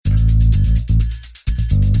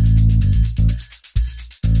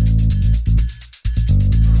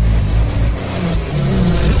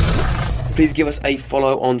please give us a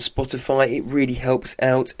follow on Spotify. It really helps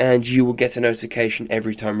out, and you will get a notification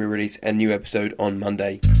every time we release a new episode on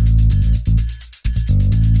Monday.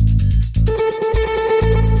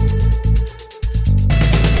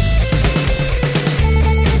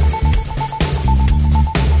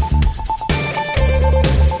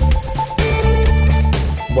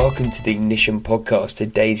 Welcome to the Ignition Podcast.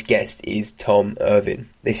 Today's guest is Tom Ervin.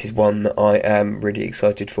 This is one that I am really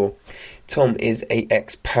excited for. Tom is a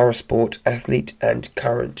ex-parasport athlete and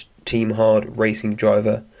current Team Hard racing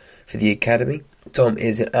driver for the Academy. Tom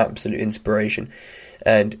is an absolute inspiration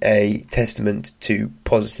and a testament to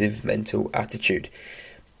positive mental attitude.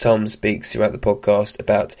 Tom speaks throughout the podcast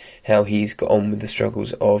about how he's got on with the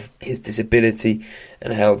struggles of his disability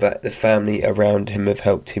and how that the family around him have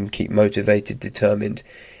helped him keep motivated, determined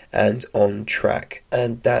and on track.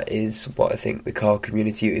 And that is what I think the car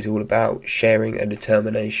community is all about, sharing a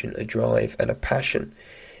determination, a drive and a passion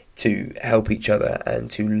to help each other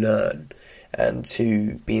and to learn and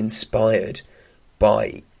to be inspired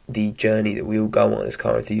by the journey that we all go on as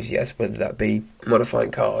car enthusiasts, whether that be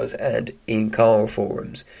modifying cars and in car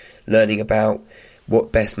forums, learning about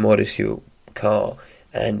what best models your car,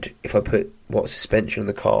 and if I put what suspension on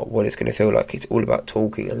the car, what it's going to feel like. It's all about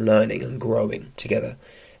talking and learning and growing together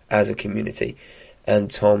as a community.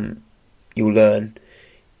 And Tom, You'll Learn,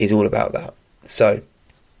 is all about that. So,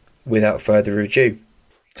 without further ado,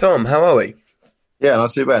 Tom, how are we? Yeah,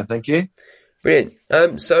 not too bad, thank you. Brilliant.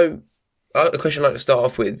 The question I'd like to start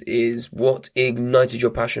off with is, what ignited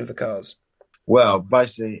your passion for cars? Well,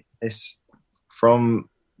 basically, it's from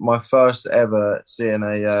my first ever seeing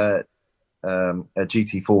a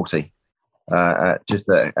GT40 at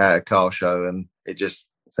a car show, and it just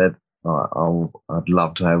said, I'd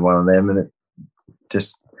love to have one of them, and it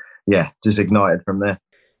just ignited from there.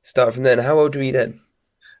 Start from then. How old were you then?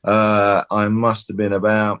 I must have been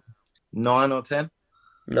about 9 or 10.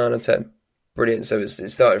 9 or 10. Brilliant. So it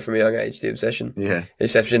started from a young age, the obsession. Yeah. The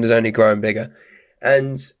obsession has only grown bigger.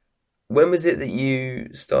 And when was it that you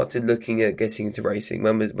started looking at getting into racing?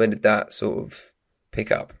 When did that sort of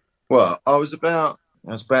pick up? Well, I was about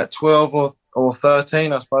 12 or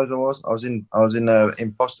 13, I suppose I was. I was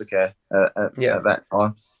in foster care at that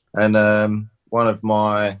time. And one of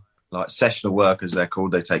my sessional workers, they're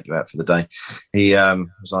called, they take you out for the day. He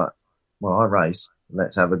was like, well, I race,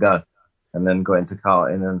 let's have a go. And then got into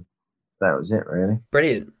karting, and that was it, really.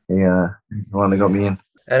 Brilliant. Yeah, he's the one that got me in.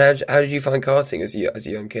 And how did you find karting as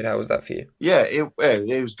a young kid? How was that for you? Yeah,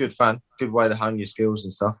 it was good fun. Good way to hone your skills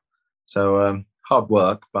and stuff. So hard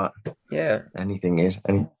work, but yeah, anything is.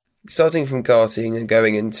 Starting from karting and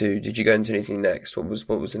going into, did you go into anything next? What was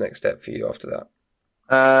the next step for you after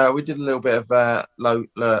that? We did a little bit of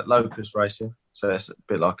locust racing. So it's a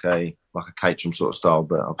bit like a Caterham sort of style,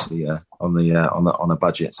 but obviously on a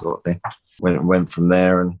budget sort of thing. Went from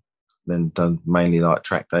there, and then done mainly like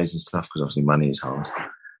track days and stuff, because obviously money is hard.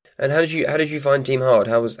 And how did you find Team Hard?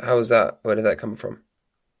 How was that? Where did that come from?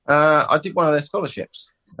 I did one of their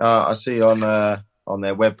scholarships. I see on their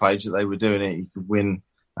webpage that they were doing it. You could win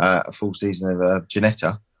a full season of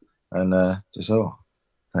Ginetta, and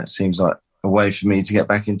that seems like a way for me to get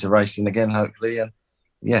back into racing again, hopefully. And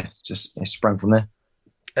yeah, it sprang from there.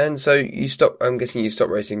 And so you stopped. I'm guessing you stopped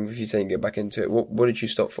racing. If you say you get back into it, what did you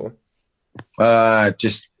stop for?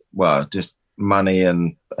 Just money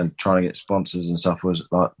and trying to get sponsors and stuff was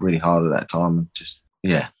like really hard at that time.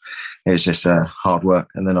 It was just hard work,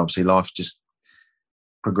 and then obviously life just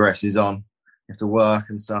progresses on. You have to work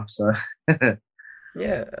and stuff. So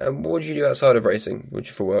yeah. And what did you do outside of racing? What did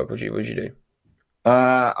you for work? What did you do?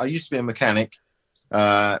 I used to be a mechanic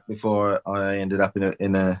before I ended up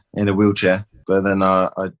in a wheelchair, but then I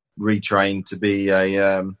retrained to be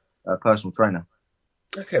a personal trainer.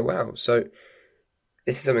 Okay, wow. So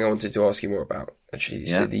this is something I wanted to ask you more about. Actually,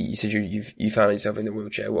 you said you found yourself in the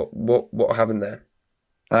wheelchair. What happened there?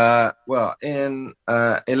 Well, in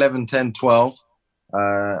 11, 10, 12,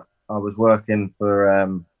 I was working for a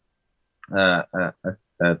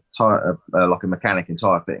mechanic and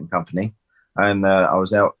tyre fitting company, and I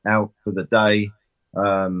was out for the day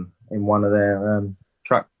in one of their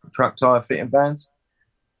truck tyre fitting vans.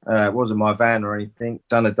 It wasn't my van or anything.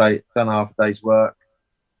 Done half a day's work,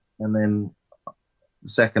 and then the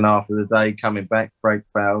second half of the day coming back, brake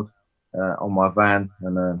failed on my van,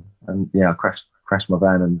 and I crashed my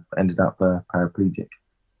van and ended up paraplegic.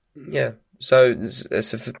 Yeah. So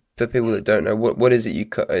for people that don't know, what is it you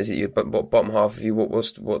cut? Is it your bottom half of you? What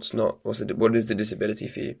is the disability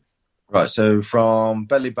for you? Right. So from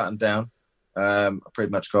belly button down, I pretty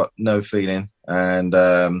much got no feeling, and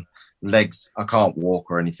legs, I can't walk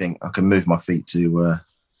or anything. I can move my feet to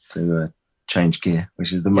change gear,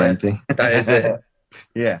 which is the main thing. That is it.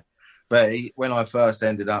 Yeah. But when I first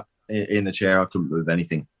ended up in the chair, I couldn't move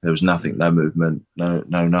anything. There was nothing, no movement, no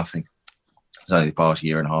nothing. It's only the past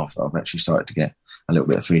year and a half that I've actually started to get a little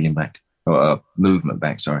bit of feeling back, or movement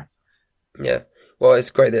back, sorry. Yeah. Well,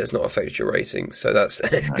 it's great that it's not affected your racing. So that's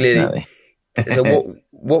clearly. Exactly. So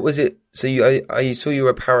what was it? So you saw you were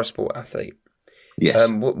a parasport athlete.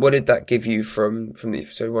 Yes. What did that give you from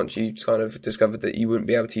so once you kind of discovered that you wouldn't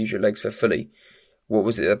be able to use your legs for fully, what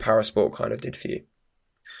was it that parasport kind of did for you?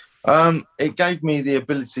 It gave me the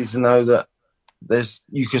ability to know that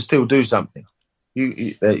you can still do something.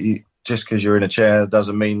 You just because you're in a chair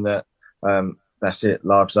doesn't mean that that's it,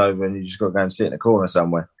 life's over, and you just got to go and sit in a corner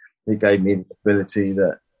somewhere. It gave me the ability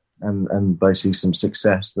that, and basically some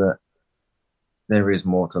success that there is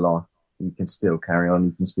more to life. You can still carry on.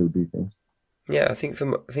 You can still do things. Yeah, I think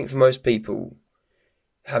for most people,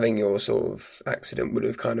 having your sort of accident would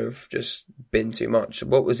have kind of just been too much.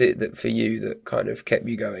 What was it that for you that kind of kept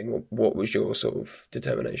you going? What was your sort of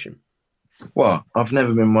determination? Well, I've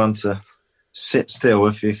never been one to sit still,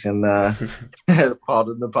 if you can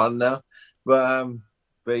pardon the pun now.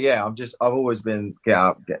 But yeah, I've always been get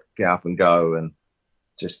up and go, and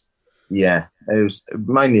just it was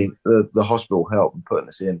mainly the hospital help in putting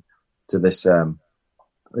us in to this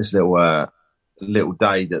little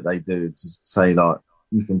day that they do to say like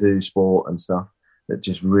you can do sport and stuff. That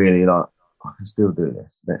just really like I can still do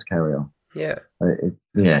this. Let's carry on. Yeah,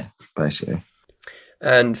 basically.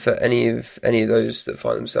 And for any of those that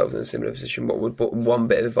find themselves in a similar position, what one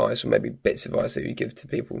bit of advice or maybe bits of advice that you give to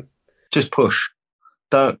people? Just push.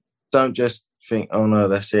 Don't just think, oh no,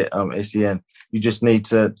 that's it. It's the end. You just need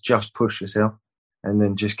to just push yourself and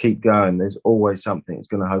then just keep going. There's always something that's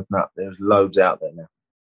going to open up. There's loads out there now.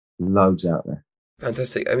 Loads out there.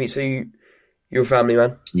 Fantastic. I mean, so you're a family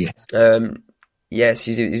man? Yes. Yes.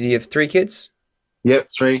 You have 3 kids? Yep,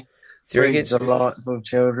 3. 3 kids. Delightful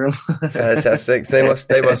children. Fantastic. So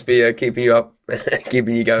they must be keeping you up,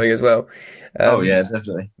 keeping you going as well. Oh yeah,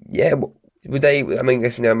 definitely. Yeah. Would they? I mean, I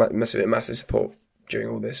guess there must have been massive support during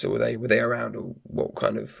all this, or were they around, or what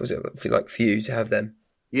kind of was it like for you to have them?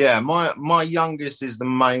 Yeah, my youngest is the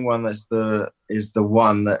main one. Is the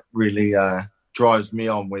one that really drives me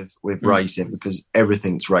on with racing, because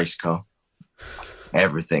everything's race car,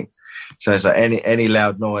 everything. So it's like any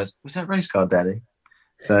loud noise. Was that race car, Daddy?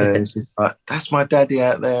 So it's just like, that's my daddy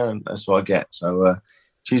out there, and that's what I get. So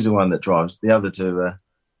she's the one that drives. The other 2 are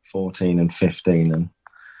 14 and 15 and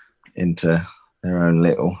into their own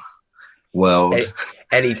little world.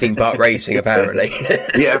 Anything but racing, apparently.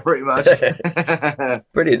 Yeah, pretty much.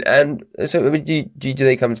 Brilliant. And so do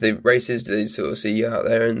they come to the races? Do they sort of see you out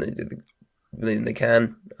there and they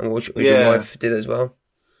can? And what your wife did as well?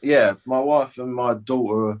 Yeah, my wife and my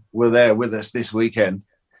daughter were there with us this weekend.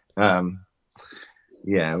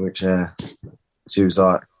 Which she was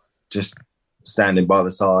like just standing by the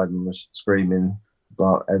side and was screaming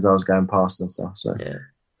as I was going past and stuff. So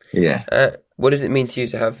yeah. What does it mean to you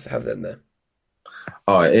to have them there?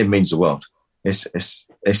 Oh, it means the world. It's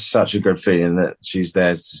such a good feeling that she's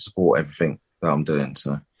there to support everything that I'm doing.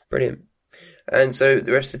 So brilliant. And so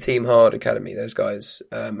the rest of the Team Hard Academy, those guys,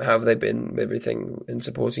 how have they been with everything and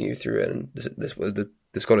supporting you through it, and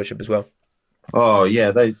the scholarship as well? Oh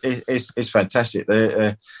yeah, it's fantastic.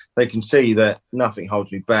 They can see that nothing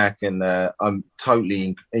holds me back, and I'm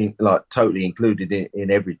totally included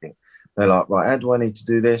in everything. They're like, right, how do I need to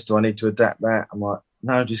do this? Do I need to adapt that? I'm like,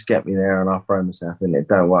 no, just get me there and I'll throw myself in it.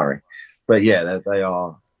 Don't worry. But yeah, they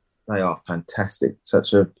are fantastic.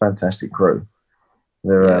 Such a fantastic crew.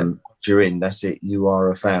 They're you're in. That's it. You are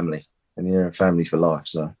a family, and you're a family for life.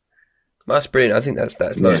 So that's brilliant. I think that's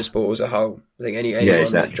motorsport as a whole. I think anyone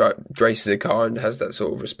that races a car and has that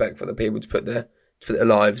sort of respect for the people to put their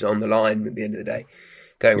lives on the line at the end of the day,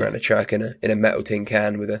 going around a track in a metal tin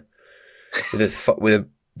can with a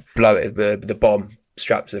the bomb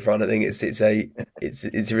strapped to the front. I think it's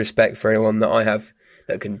a respect for anyone that I have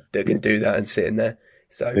that can do that and sit in there.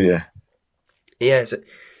 So yeah. So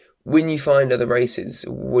when you find other races,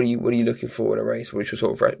 what are you looking for in a race? What's your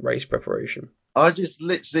sort of race preparation? I just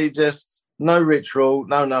literally no ritual,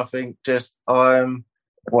 no nothing. I'm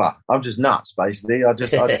just nuts basically. I'm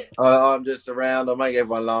just around. I make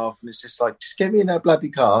everyone laugh, and it's just like, just get me in that bloody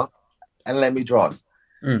car and let me drive.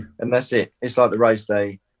 And that's it. It's like the race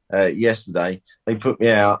day yesterday. They put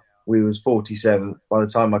me out. We was 47th. By the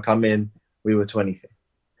time I come in, we were 25th.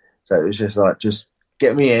 So it was just like, just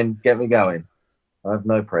get me in, get me going. I have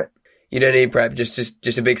no prep. You don't need prep.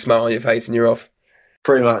 Just a big smile on your face and you're off.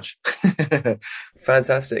 Pretty much.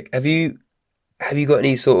 Fantastic. Have you have you got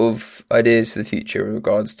any sort of ideas for the future in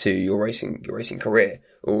regards to your racing career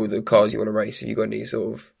or the cars you want to race? Have you got any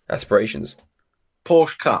sort of aspirations?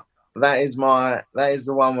 Porsche Cup. That is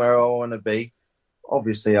the one where I want to be.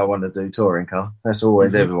 Obviously, I want to do touring car. That's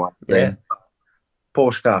always everyone. Yeah.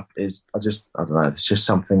 Porsche Cup is. I don't know. It's just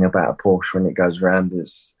something about a Porsche when it goes around.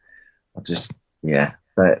 That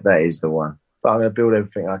is the one. But I'm going to build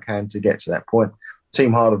everything I can to get to that point.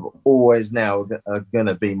 Team Hard have always now are going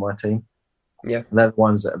to be my team. Yeah, and they're the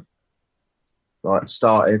ones that have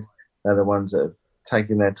started. They're the ones that have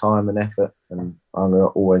taken their time and effort, and I'm going to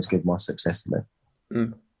always give my success to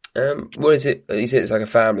them. What is it? You said it's like a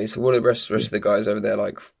family. So what are the rest of the guys over there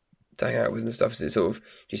like to hang out with and stuff? Is it sort of, do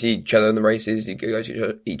you see each other in the races? Do you go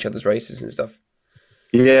to each other's races and stuff?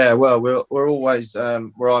 Yeah, well, we're always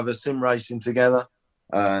we're either sim racing together,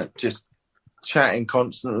 just chatting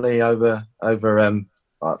constantly over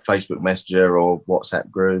like Facebook Messenger or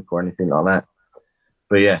WhatsApp group or anything like that.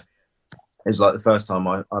 But yeah, it's like the first time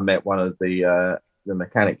I met one of the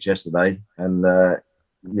mechanics yesterday, and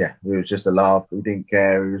it was just a laugh. He didn't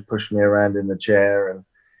care. He was pushing me around in the chair and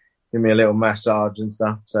give me a little massage and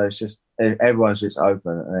stuff. So it's just everyone's just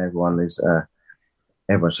open, and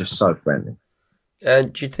everyone's just so friendly.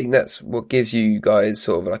 And do you think that's what gives you guys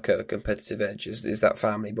sort of like a competitive edge? Is that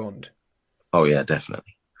family bond? Oh yeah,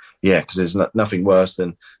 definitely. Yeah, because there's nothing worse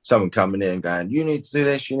than someone coming in and going, "You need to do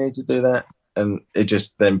this, you need to do that," and it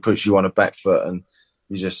just then puts you on a back foot, and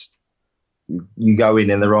you go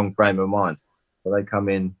in the wrong frame of mind. But they come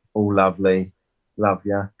in all lovely, love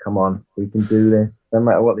you, come on, we can do this. No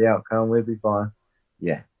matter what the outcome, we'll be fine.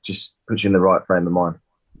 Yeah, just puts you in the right frame of mind.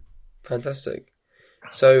 Fantastic.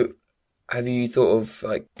 So, have you thought of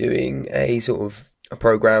like doing a sort of a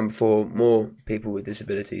program for more people with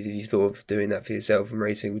disabilities? Have you thought of doing that for yourself and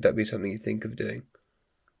racing? Would that be something you think of doing?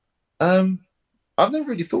 I've never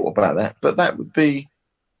really thought about that, but that would be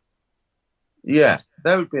a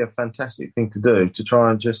fantastic thing to do, to try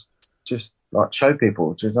and just like show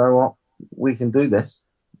people, you know what, we can do this.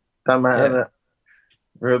 Don't matter that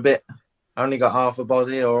we're only got half a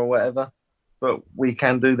body or whatever, but we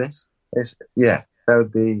can do this. That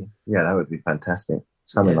would be fantastic.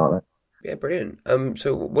 Something like that. Yeah, brilliant.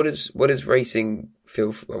 So what does racing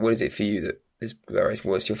feel? What is it for you that is about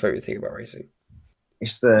racing? What's your favourite thing about racing?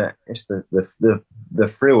 It's the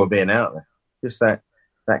thrill of being out there. Just that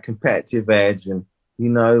competitive edge, and you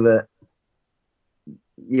know that.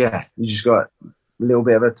 Yeah, you just got a little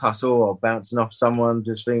bit of a tussle or bouncing off someone.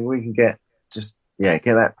 Just think we can get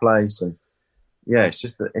that place, and it's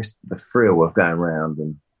the thrill of going around,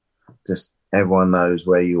 and just everyone knows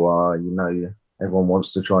where you are. You know, everyone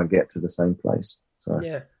wants to try and get to the same place. So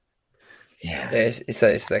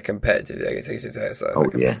it's that competitive. I guess it's that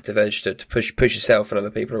competitive edge to push yourself and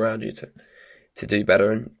other people around you to do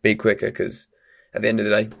better and be quicker. Because at the end of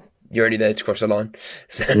the day, you're only there to cross the line.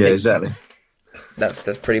 So yeah, exactly.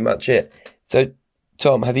 That's pretty much it. So,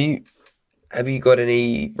 Tom, have you got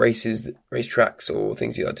any race tracks or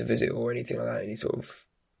things you like to visit or anything like that? Any sort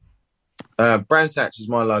of? Brands Hatch is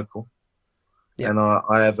my local, and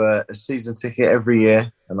I have a season ticket every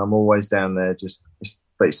year, and I'm always down there.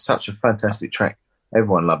 But it's such a fantastic track.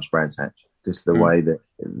 Everyone loves Brands Hatch, just the way that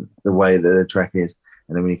the track is.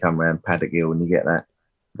 And then when you come around Paddock Hill and you get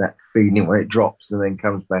that feeling where it drops and then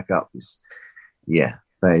comes back up,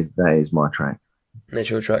 that is my track. That's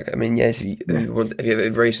your track. I mean, yes. Have you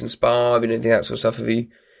ever raced in Spa? Have you done anything that sort of stuff? Have you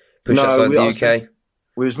pushed outside the UK?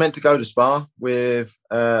 We was meant to go to Spa with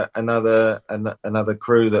another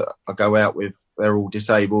crew that I go out with. They're all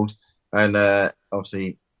disabled, and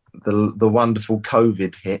obviously the wonderful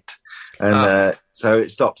COVID hit, and so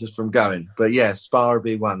it stopped us from going. But yeah, Spa would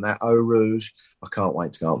be one. That Eau Rouge, I can't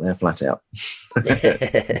wait to go up there flat out.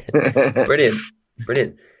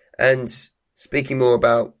 Brilliant. And speaking more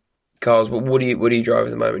about cars, but what do you drive at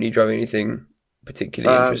the moment? Are you driving anything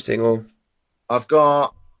particularly interesting? Or I've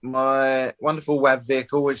got my wonderful WAV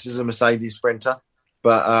vehicle, which is a Mercedes Sprinter,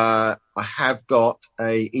 but I have got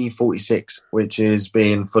a E46, which is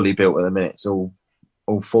being fully built at the minute. It's all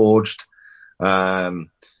forged.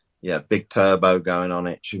 Big turbo going on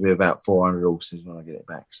it. Should be about 400 horses when I get it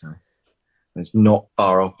back. So it's not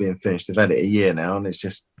far off being finished. I've had it a year now, and I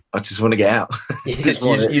just want to get out.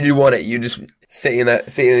 You do want it. You just sit in the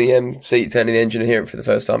seat, turning the engine and hear it for the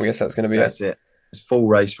first time. I guess that's going to be it. It's full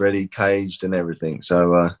race ready, caged and everything.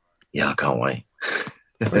 So, I can't wait.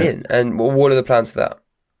 Brilliant. And what are the plans for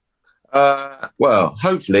that? Well,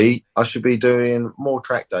 hopefully I should be doing more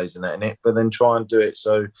track days than that in it, but then try and do it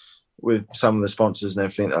so with some of the sponsors and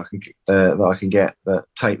everything that I can get that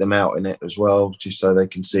take them out in it as well, just so they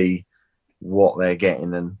can see what they're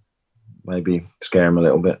getting and maybe scare them a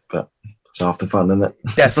little bit. But It's half the fun, isn't it?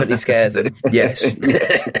 Definitely scare them. Yes.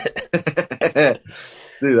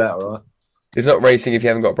 Do that, all right. It's not racing if you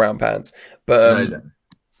haven't got brown pants. But No, exactly.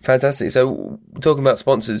 fantastic. So talking about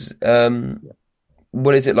sponsors,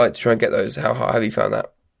 what is it like to try and get those? How have you found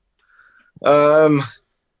that?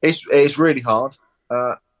 It's really hard.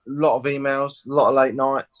 A lot of emails, a lot of late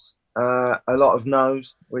nights, a lot of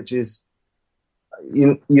no's, which is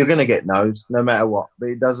you're going to get no's no matter what. But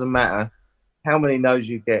it doesn't matter how many no's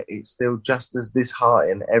you get. It's still just as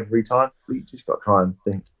disheartening every time. But you just got to try and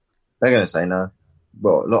think they're going to say no.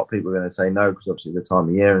 Well, a lot of people are going to say no because obviously the time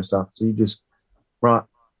of year and stuff. So you just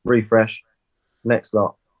refresh, next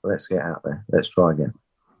lot. Let's get out there. Let's try again.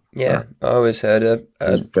 Yeah, I always heard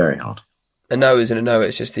it's very hard. A no isn't a no;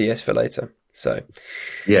 it's just a yes for later. So,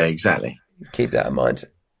 yeah, exactly. Keep that in mind.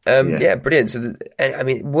 Yeah, brilliant. So, I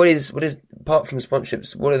mean, what is apart from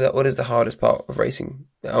sponsorships? What is the hardest part of racing?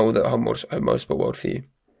 The whole motorsport world for you?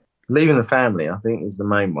 Leaving the family, I think, is the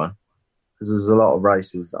main one because there's a lot of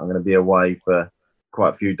races that I'm going to be away for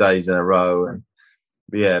quite a few days in a row, and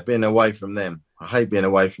being away from them. I hate being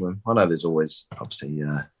away from them. I know there's always obviously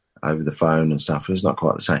over the phone and stuff. It's not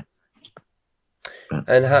quite the same. But,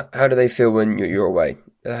 and how do they feel when you're away?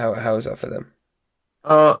 How is that for them?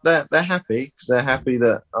 They're happy because they're happy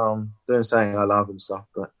that doing something I love and stuff.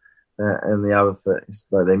 But and the other foot is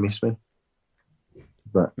that they miss me.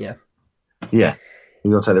 But yeah, you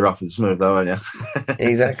got to take the rough with the smooth, though, aren't you?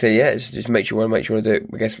 Exactly. Yeah, just makes you want to do it.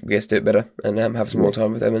 I guess do it better and have some more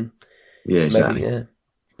time with them and exactly. Maybe,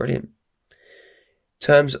 brilliant. In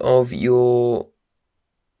terms of your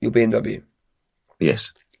BMW,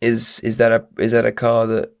 yes, is that a car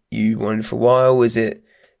that you wanted for a while? Is it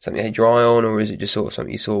something you had your eye on, or is it just sort of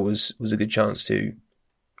something you saw was a good chance to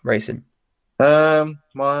race in?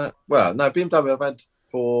 BMW I've had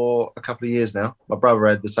for a couple of years now. My brother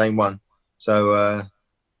had the same one, so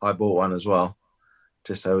I bought one as well,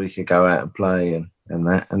 just so we could go out and play and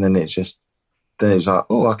that. And then it's like,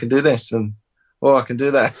 oh, I can do this and oh, I can do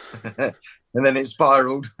that, and then it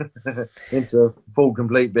spiraled into a full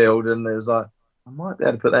complete build. And it was like, I might be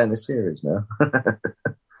able to put that in a series now,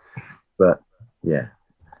 but yeah.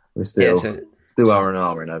 We're still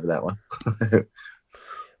R&Ring over that one.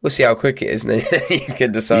 We'll see how quick it is, and then you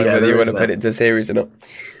can decide whether you want to put it into a series or not.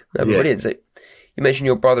 No, brilliant. So you mentioned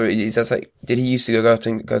your brother. Is that like, did he used to go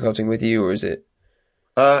karting with you, or is it?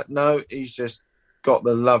 No, he's just got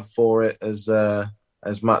the love for it as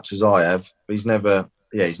much as I have. But he's never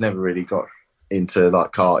really got into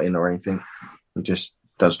like karting or anything. He just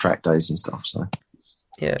does track days and stuff. So.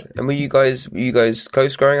 Yeah, and were you guys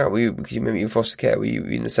close growing up? Because you remember your foster care? Were you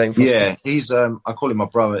in the same foster? Yeah, he's I call him my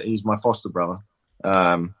brother. He's my foster brother.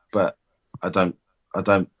 But I don't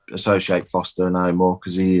associate foster no more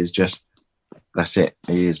because he is just that's it.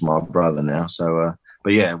 He is my brother now. So,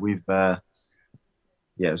 but yeah, we've it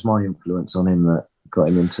was my influence on him that got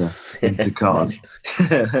him into cars.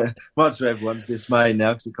 Much of everyone's dismay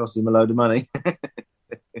now because it costs him a load of money. But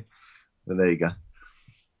there you go.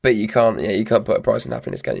 But you can't put a price on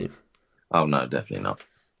happiness, can you? Oh no, definitely not.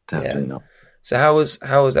 Definitely not. So how was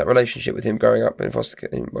that relationship with him growing up in foster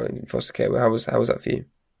care? How was that for you?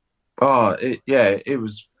 Oh, it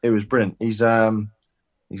was brilliant. He's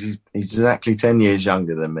exactly 10 years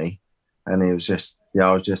younger than me, and he was just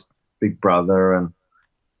I was just big brother, and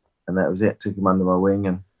that was it. Took him under my wing,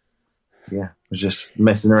 and was just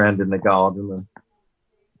messing around in the garden and.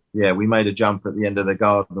 Yeah, we made a jump at the end of the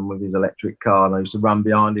garden with his electric car, and I used to run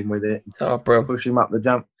behind him with it. Oh, bro! Push him up the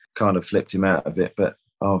jump. Kind of flipped him out a bit, but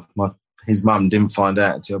his mum didn't find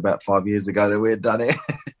out until about 5 years ago that we had done it.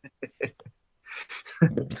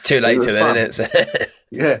 Too late to then, isn't it?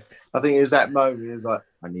 Yeah, I think it was that moment. He was like,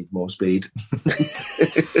 "I need more speed."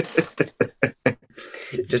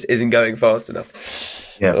 It just isn't going fast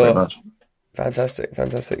enough. Yeah, pretty much.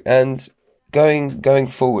 Fantastic. And Going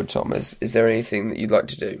forward, Tom, is there anything that you'd like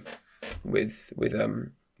to do with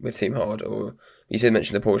Team Hard? Or you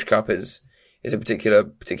mentioned the Porsche Cup is a particular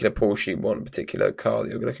Porsche you want, a particular car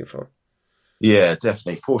that you're looking for? Yeah,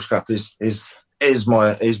 definitely. Porsche Cup is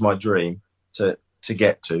my dream to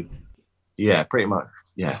get to. Yeah, pretty much.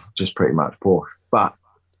 Yeah, just pretty much Porsche. But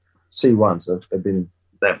C1s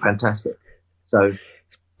they're fantastic. So it's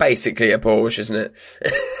basically a Porsche, isn't it?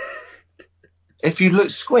 If you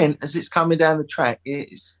squint as it's coming down the track,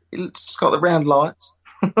 it's got the round lights.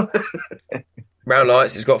 Round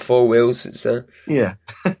lights. It's got four wheels. It's yeah.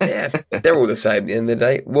 They're all the same at the end of the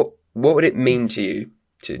day. What would it mean to you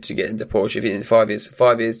to get into Porsche? If in 5 years,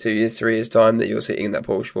 2 years, 3 years time that you're sitting in that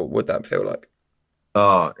Porsche, what would that feel like?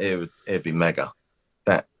 Oh, it'd be mega.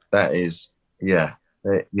 That is,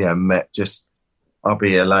 I'll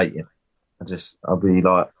be elated. I'll be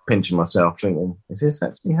like pinching myself, thinking, "Is this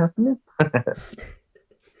actually happening?"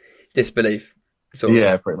 Disbelief, sort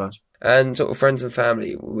Yeah, of. pretty much. And sort of friends and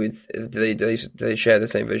family, do they share the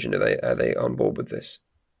same vision? Are they on board with this?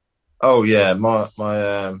 Oh yeah, my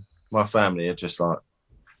family are just like,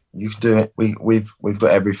 "You can do it. We've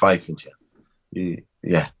got every faith into you.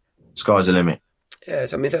 Yeah, sky's the limit." Yeah,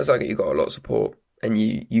 so, I mean, it sounds like you've got a lot of support, and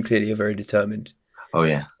you clearly are very determined. Oh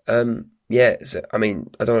yeah. Yeah. So, I mean,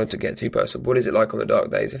 I don't want to get too personal. What is it like on the dark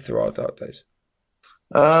days, if there are dark days?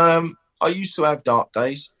 I used to have dark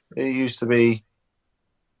days. It used to be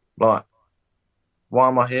like, "Why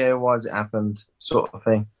am I here? Why has it happened?" sort of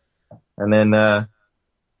thing. And then yeah,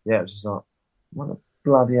 it was just like, "What the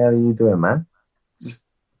bloody hell are you doing, man? Just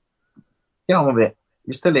get on with it.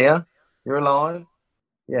 You're still here. You're alive."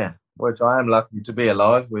 Yeah, which I am lucky to be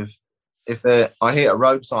alive with. I hit a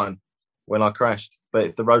road sign when I crashed, but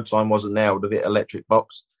if the road sign wasn't there, I would have hit electric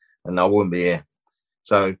box, and I wouldn't be here.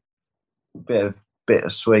 So bit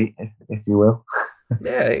of sweet, if you will.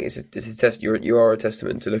 Yeah, it's a test. You are a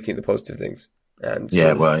testament to looking at the positive things and Yeah,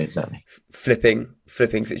 sort of well, exactly. flipping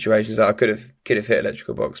situations. I could have hit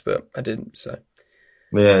electrical box, but I didn't. So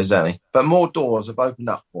Yeah, exactly. But more doors have opened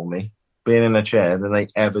up for me being in a chair than they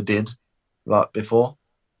ever did, like before.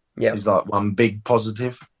 yeah. Is like one big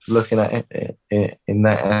positive looking at it in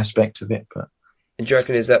that aspect of it. But And do you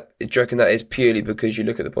reckon that is purely because you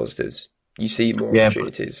look at the positives? You see more yeah,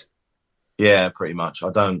 opportunities. yeah, pretty much.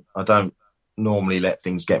 I don't normally let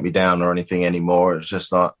things get me down or anything anymore. It's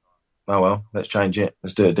just like, oh well, let's change it.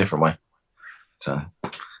 Let's do it a different way. So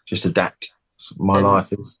just adapt. My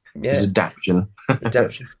life is adaptation.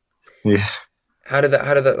 Adaptation. Yeah. How did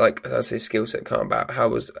that like that's a skill set come about? How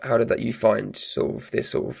did that you find sort of this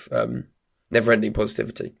sort of never ending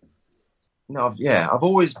positivity? No, I've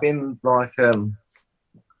always been like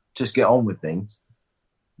just get on with things,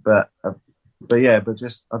 but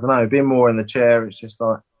just I don't know, being more in the chair. It's just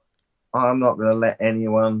like I'm not going to let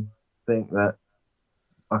anyone think that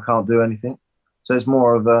I can't do anything. So it's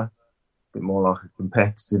more of a bit more like a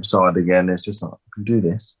competitive side again. It's just like I can do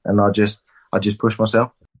this, and I just push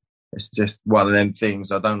myself. It's just one of them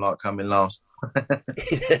things. I don't like coming last.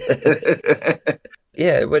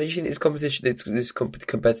 Yeah, where did you think this competition, this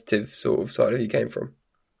competitive sort of side of you came from?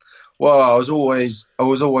 Well, I was always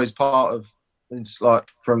part of, it's like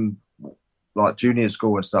from like junior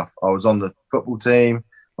school and stuff. I was on the football team.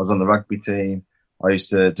 I was on the rugby team. I used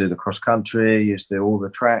to do the cross country. Used to do all the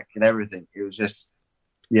track and everything. It was just,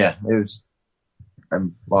 yeah, it was.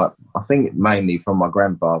 Like I think mainly from my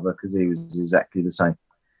grandfather because he was exactly the same.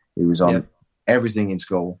 He was on everything in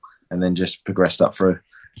school and then just progressed up through.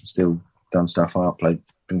 Still done stuff. I played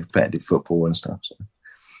competitive football and stuff. So I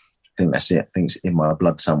think that's it. I think it's in my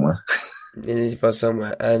blood somewhere. In his blood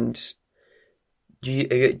somewhere. And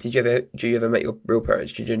did you ever meet your real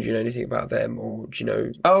parents? Do you know anything about them, or do you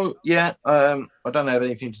know? Oh yeah. I don't have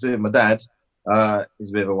anything to do with my dad. He's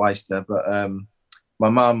a bit of a waster, but my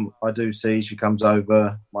mum I do see. She comes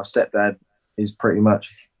over. My stepdad is pretty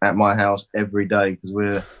much at my house every day because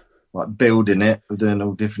we're like building it. We're doing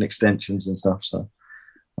all different extensions and stuff. So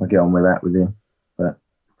I get on with that with him. But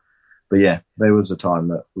yeah, there was a time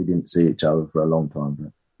that we didn't see each other for a long time,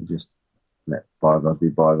 but we just let bygones be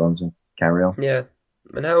bygones and carry on. Yeah.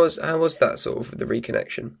 And how was that sort of the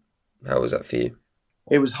reconnection? How was that for you?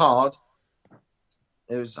 It was hard.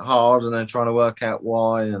 And then trying to work out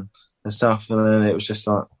why and stuff. And then it was just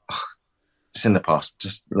like, it's in the past.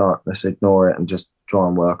 Just like, let's ignore it and just try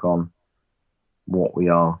and work on what we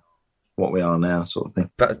are now, sort of thing.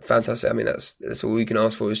 Fantastic. I mean, that's all we can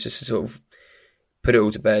ask for is just to sort of put it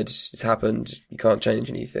all to bed. It's happened. You can't change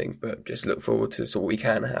anything, but just look forward to sort of what we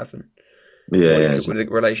can have and what the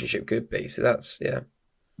relationship could be. So that's yeah.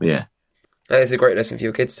 And it's a great lesson for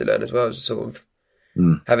your kids to learn as well. Just sort of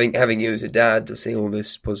having you as a dad, or seeing all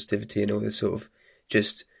this positivity and all this sort of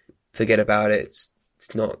just forget about it. It's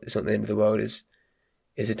not the end of the world. Is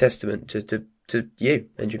a testament to you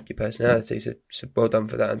and your personality. So well done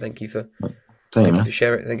for that, and thank you for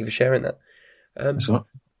sharing. Thank you for sharing that.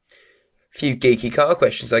 Few geeky car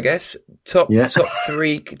questions, I guess. Top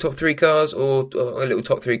three cars, or a little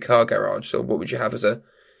top three car garage. So what would you have if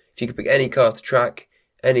you could pick any car to track,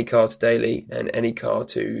 any car to daily, and any car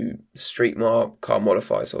to street mark, car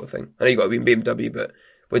modify sort of thing? I know you got to be in BMW, but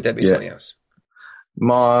would there be something else?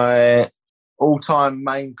 My all-time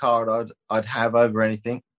main car I'd have over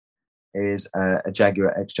anything is a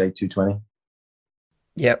Jaguar XJ220.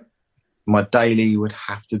 Yep. My daily would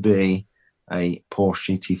have to be a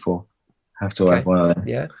Porsche GT4. Have to have one of them.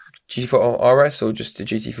 Yeah. GT4 RS or just a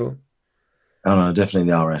GT4? Oh no,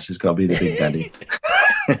 definitely the RS. It's got to be the big daddy.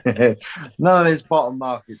 None of this bottom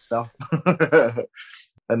market stuff.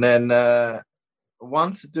 And then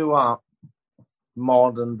one to do up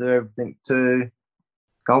mod and do everything to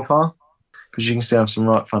go far, because you can still have some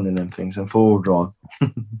right fun in them things, and four-wheel drive.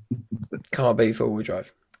 Can't beat four-wheel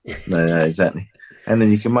drive. No, exactly. And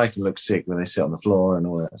then you can make them look sick when they sit on the floor and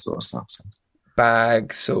all that sort of stuff. So.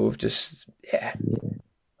 Bags, sort of just, yeah.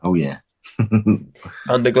 Oh, yeah.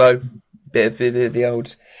 Underglow, bit of the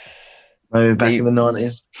old... Maybe back in the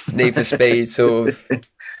 90s. Need for Speed, sort of.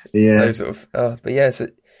 Yeah. Those sort of... but yeah, so...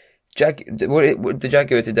 the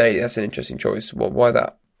Jaguar today, that's an interesting choice. Why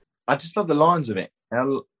that? I just love the lines of it.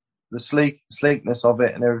 The sleekness of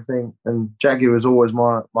it and everything. And Jaguar was always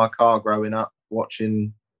my car growing up,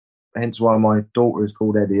 watching... Hence why my daughter is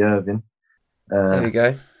called Eddie Ervin. There we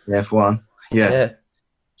go. The F1. Yeah.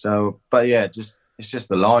 So, but yeah, it's just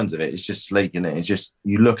the lines of it. It's just sleek, and it's just,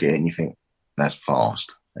 you look at it and you think, that's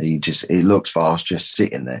fast. It looks fast just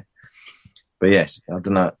sitting there. But yes, I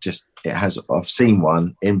don't know, I've seen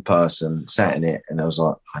one in person, sat in it, and I was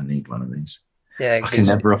like, I need one of these. Yeah, I can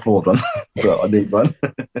never afford one, but I need one.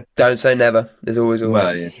 Don't say never. There's always a way.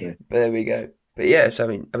 Well, yeah, true. But there we go. But yes, I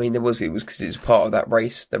mean, it was because it was part of that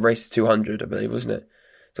race. The race to 200, I believe, wasn't it?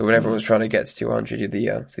 So when everyone was trying to get to 200, you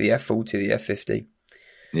had the F40, the F50.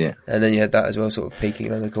 Yeah. And then you had that as well, sort of peeking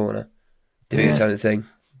around the corner, doing its own thing,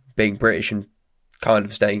 being British and kind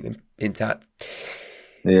of staying intact.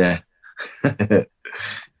 Yeah.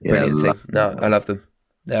 Brilliant thing. No, I love them.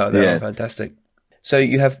 They are fantastic. So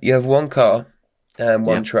you have one car and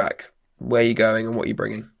one track. Where are you going and what are you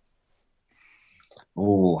bringing?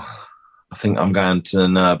 Oh, I think I'm going to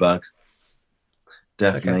Nürburgring.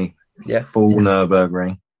 Definitely. Okay. Yeah. Full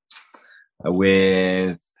Nürburgring.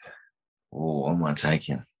 With, what am I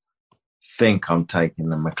taking? I think I'm taking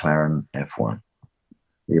the McLaren F1.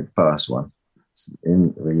 The first one.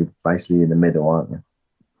 You're basically in the middle, aren't you?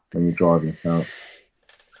 When you're driving start.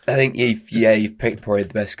 I think you've picked probably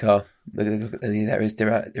the best car. I mean, there is the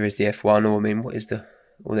F1, or I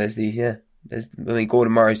mean,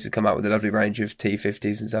 Gordon Murray's has come out with a lovely range of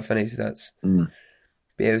T50s and stuff, and so that's. But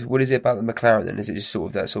yeah, what is it about the McLaren then? Is it just sort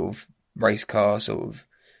of that sort of race car sort of?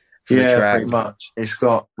 Yeah, pretty much. It's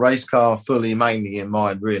got race car fully mainly in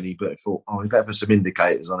mind, really, but I thought, we better put some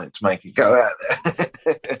indicators on it to make it go out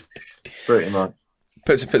there. Pretty much.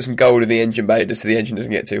 Put some gold in the engine bay just so the engine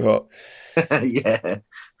doesn't get too hot. Yeah.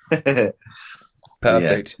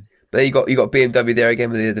 Perfect. Yeah. But you got BMW there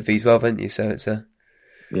again with the V12, haven't you? So it's a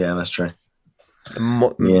that's true.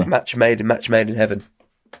 Match made in heaven.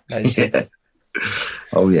 Yeah.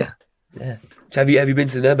 Oh yeah. Yeah. So have you been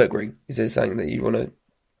to the Nürburgring? Is there something that you want to?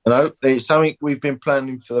 No, it's something we've been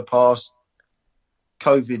planning for the past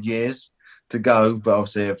COVID years to go, but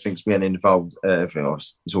obviously everything's getting involved.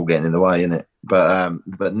 It's all getting in the way, isn't it?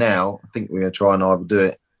 But now I think we're going to try and either do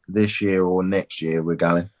it this year or next year. We're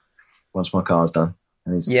going once my car's done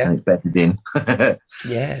and it's bedded in.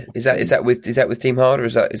 Yeah, is that with Team Hard, or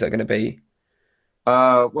is that going to be?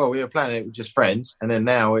 Well, we were planning it with just friends, and then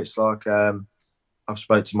now it's like I've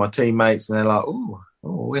spoke to my teammates, and they're like,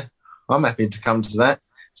 "Oh, yeah, I'm happy to come to that."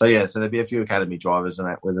 So there'll be a few academy drivers and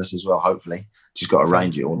that with us as well. Hopefully, just got to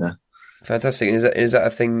arrange it all now. Fantastic. And is that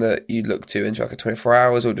a thing that you look to into like a 24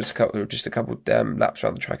 hours, or just a couple laps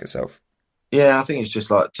around the track itself? Yeah, I think it's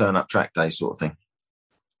just like turn up track day sort of thing,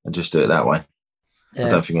 and just do it that way. Yeah. I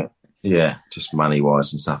don't think just money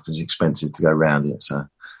wise and stuff, is expensive to go around it. So,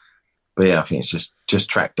 but yeah, I think it's just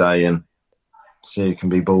track day and see who can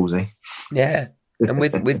be ballsy. Yeah, and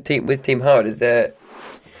with Team Hard, is there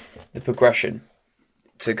the progression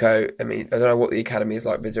to go? I mean, I don't know what the academy is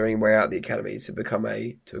like, but is there any way out the academy to become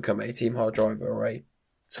a Team Hard driver, or a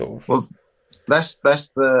sort of? Well, that's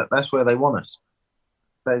where they want us.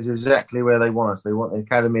 That is exactly where they want us. They want the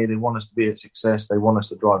academy. They want us to be a success. They want us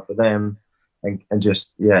to drive for them, and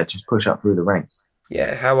just push up through the ranks.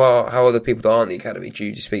 Yeah, how are the people that aren't in the academy? Do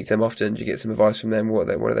you speak to them often? Do you get some advice from them? What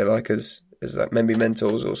are they like as like maybe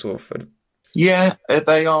mentors or sort of? Yeah,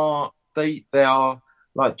 they are. They are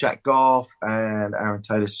like Jack Goff and Aaron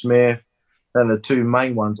Taylor-Smith. They're the two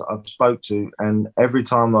main ones that I've spoke to, and every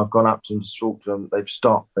time I've gone up to them to talk to them, they've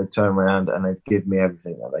stopped, they turn around, and they give me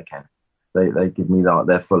everything that they can. They give me like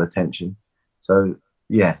their full attention. So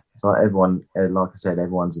it's like everyone, like I said,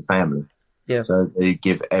 everyone's a family. Yeah. So they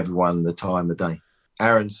give everyone the time of day.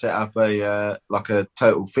 Aaron set up a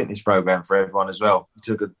total fitness program for everyone as well. He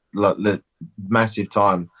took a massive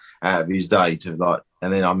time out of his day to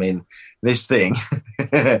and then I mean, this thing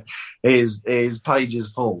is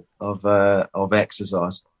pages full of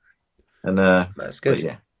exercise, and that's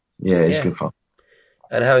good. It's good fun.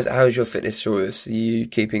 And how is your fitness through this? Are you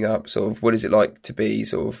keeping up? Sort of, what is it like to be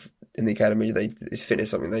sort of in the academy? Is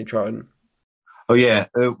fitness something they try and? Oh yeah.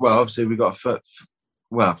 Well, obviously we got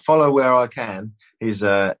follow where I can. His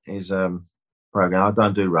program. I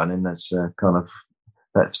don't do running. That's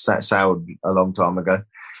that sailed a long time ago.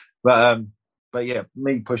 But yeah,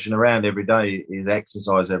 me pushing around every day is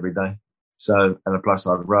exercise every day. So, and plus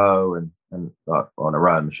I row and like on a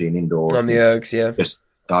rowing machine indoors. On the ergs, yeah.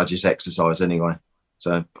 I just exercise anyway.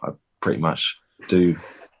 So I pretty much do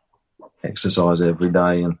exercise every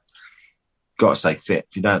day, and got to stay fit.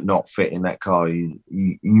 If you don't not fit in that car, you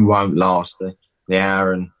won't last the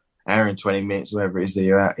hour and 20 minutes, whatever it is that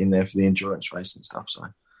you're out in there for the endurance race and stuff. So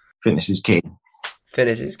fitness is key.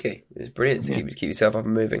 Fitness is key. It's brilliant to keep yourself up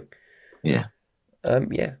and moving. Yeah.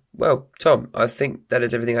 Yeah. Well, Tom, I think that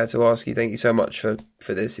is everything I had to ask you. Thank you so much for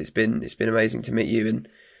this. It's been amazing to meet you and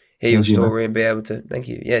hear your story and be able to to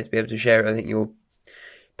be able to share it. I think your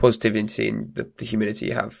positivity and the humility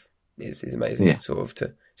you have is amazing. Yeah. It's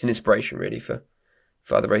an inspiration really for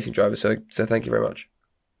other racing drivers. So thank you very much.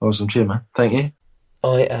 Awesome, cheers, man. Thank you.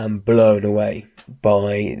 I am blown away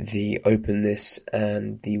by the openness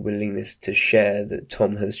and the willingness to share that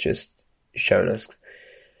Tom has just shown us.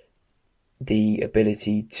 The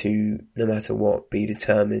ability to, no matter what, be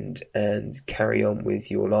determined and carry on with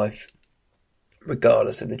your life,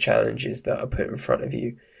 regardless of the challenges that are put in front of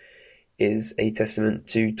you, is a testament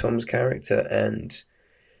to Tom's character and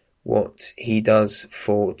what he does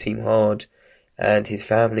for Team Hard, and his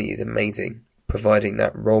family is amazing, providing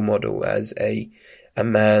that role model as a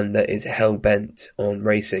man that is hell-bent on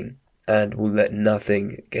racing and will let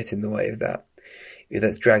nothing get in the way of that. If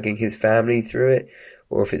that's dragging his family through it,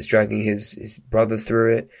 or if it's dragging his brother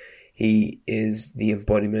through it, he is the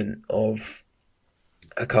embodiment of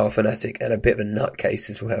a car fanatic and a bit of a nutcase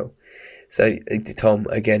as well. So, Tom,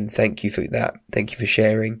 again, thank you for that. Thank you for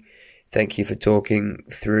sharing. Thank you for talking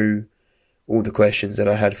through all the questions that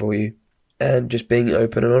I had for you and just being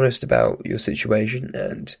open and honest about your situation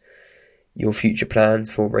and your future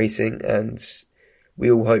plans for racing. And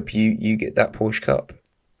we all hope you get that Porsche Cup.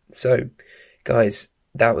 So, guys,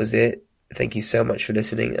 that was it. Thank you so much for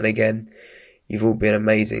listening. And again, you've all been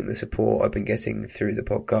amazing. The support I've been getting through the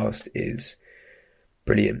podcast is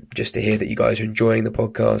brilliant. Just to hear that you guys are enjoying the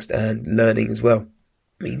podcast and learning as well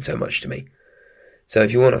means so much to me. So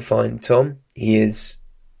if you want to find Tom, he is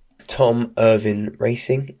Tom Ervin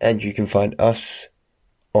Racing, and you can find us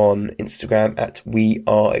on Instagram at We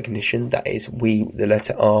Are Ignition. That is we, the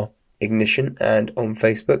letter R, Ignition, and on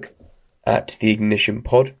Facebook at The Ignition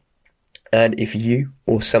Pod. And if you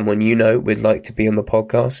or someone you know would like to be on the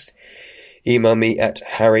podcast, email me at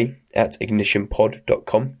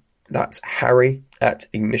harry@ignitionpod.com. That's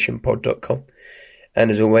harry@ignitionpod.com.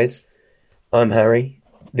 And as always, I'm Harry.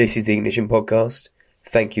 This is the Ignition Podcast.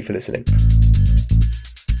 Thank you for listening.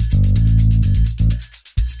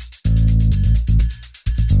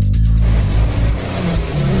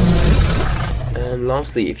 And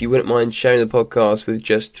lastly, if you wouldn't mind sharing the podcast with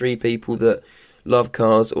just 3 people that love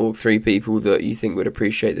cars or 3 people that you think would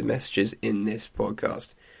appreciate the messages in this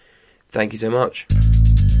podcast. Thank you so much.